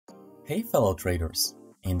Hey fellow traders!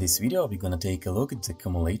 In this video we're gonna take a look at the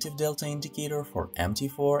Cumulative Delta indicator for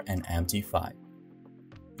MT4 and MT5.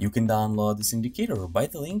 You can download this indicator by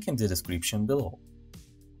the link in the description below.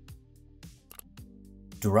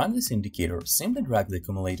 To run this indicator, simply drag the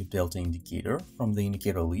Cumulative Delta indicator from the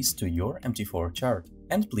indicator list to your MT4 chart,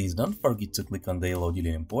 and please don't forget to click on the yellow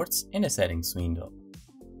delete imports in the settings window.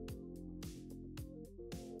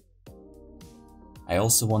 I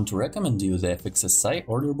also want to recommend you the FXSI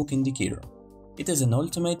order book indicator. It is an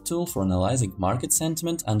ultimate tool for analyzing market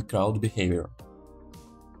sentiment and crowd behavior.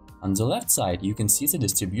 On the left side, you can see the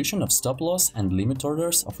distribution of stop loss and limit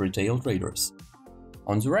orders of retail traders.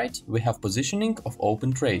 On the right, we have positioning of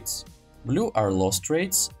open trades. Blue are loss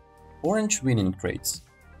trades, orange winning trades.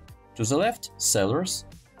 To the left, sellers.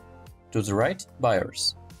 To the right,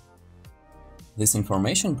 buyers. This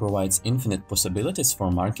information provides infinite possibilities for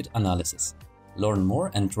market analysis. Learn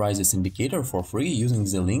more and try this indicator for free using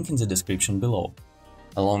the link in the description below.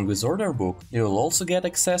 Along with order book, you will also get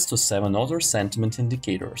access to 7 other sentiment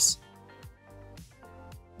indicators.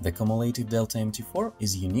 The Cumulative Delta MT4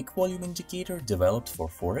 is a unique volume indicator developed for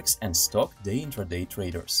Forex and stock day intraday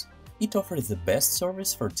traders. It offers the best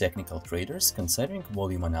service for technical traders considering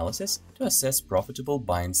volume analysis to assess profitable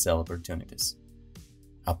buy and sell opportunities.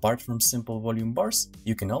 Apart from simple volume bars,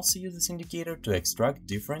 you can also use this indicator to extract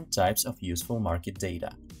different types of useful market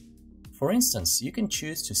data. For instance, you can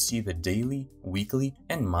choose to see the daily, weekly,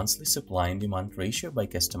 and monthly supply and demand ratio by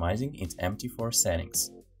customizing its MT4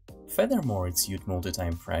 settings. Furthermore, it suits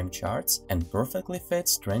multi-time frame charts and perfectly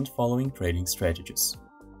fits trend-following trading strategies.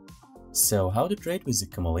 So, how to trade with the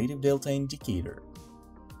Cumulative Delta indicator?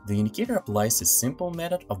 The indicator applies a simple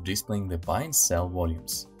method of displaying the buy and sell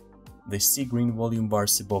volumes. The sea-green volume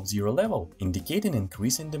bars above zero level indicate an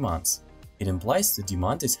increase in demands. It implies the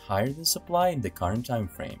demand is higher than supply in the current time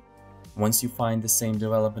frame. Once you find the same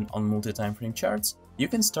development on multi-time frame charts, you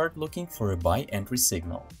can start looking for a buy entry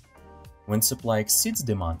signal. When supply exceeds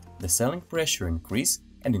demand, the selling pressure increases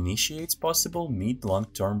and initiates possible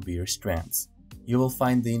mid-long-term bearish trends. You will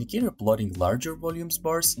find the indicator plotting larger volumes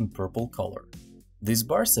bars in purple color. These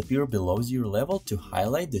bars appear below zero level to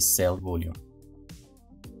highlight the sell volume.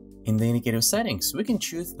 In the indicator settings, we can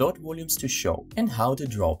choose what volumes to show and how to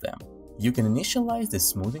draw them. You can initialize the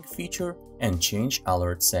smoothing feature and change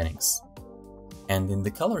alert settings. And in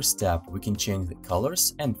the Colors tab, we can change the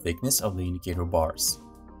colors and thickness of the indicator bars.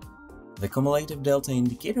 The Cumulative Delta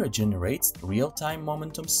indicator generates real-time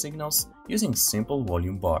momentum signals using simple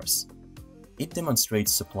volume bars. It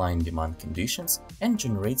demonstrates supply and demand conditions and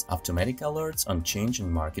generates automatic alerts on change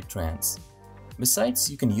in market trends. Besides,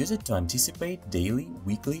 you can use it to anticipate daily,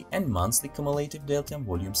 weekly, and monthly Cumulative Delta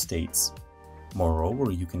volume states.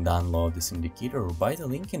 Moreover, you can download this indicator by the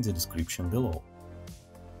link in the description below.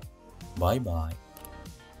 Bye bye.